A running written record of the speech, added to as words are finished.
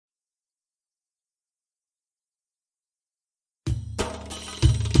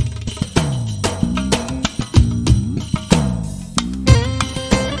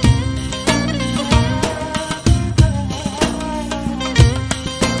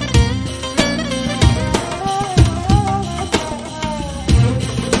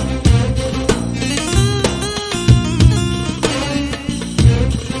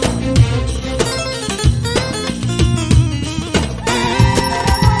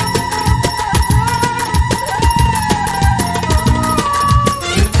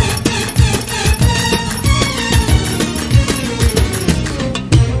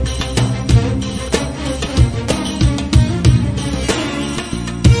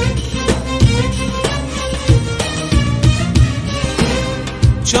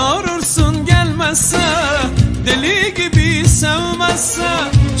sevmezse,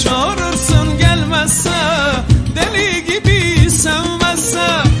 çağırırsın gelmezse, deli gibi sevmezse,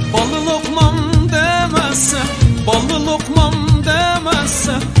 ballı lokmam demezse, ballı lokmam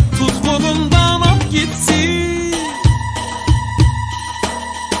demezse, tut kolundan at gitsin.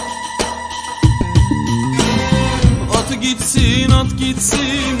 At gitsin, at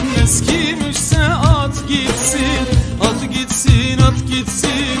gitsin, eskimişse at gitsin. At gitsin, at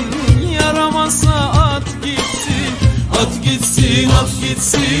gitsin, yaramazsa at gitsin. At gitsin, at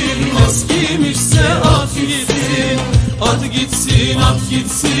gitsin, eskimişse at gitsin. At gitsin, at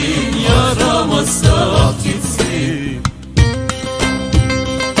gitsin, yaramazsa at gitsin.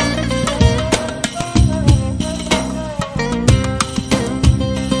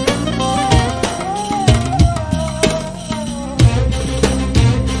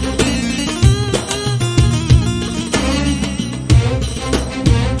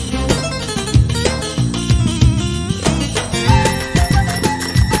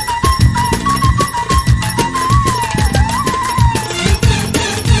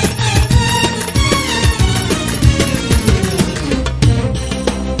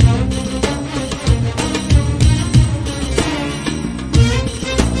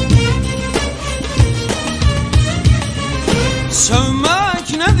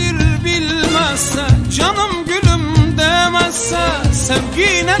 Sevmek nedir bilmezse, canım gülüm demezse,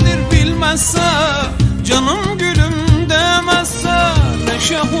 sevgi nedir bilmezse, canım gülüm demezse,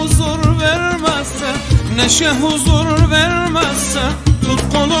 neşe huzur vermezse, neşe huzur vermezse, tut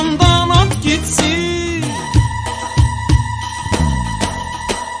kolundan at gitsin.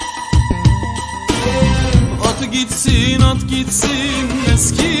 At gitsin, at gitsin,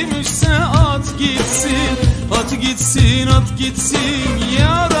 eskimişse at gitsin. At gitsin, at gitsin,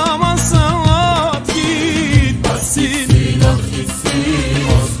 yaramazsa at gitsin. At gitsin,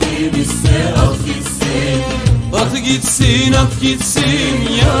 eskimişse at gitsin. At gitsin, at gitsin,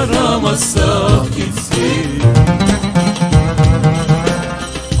 yaramazsa at gitsin.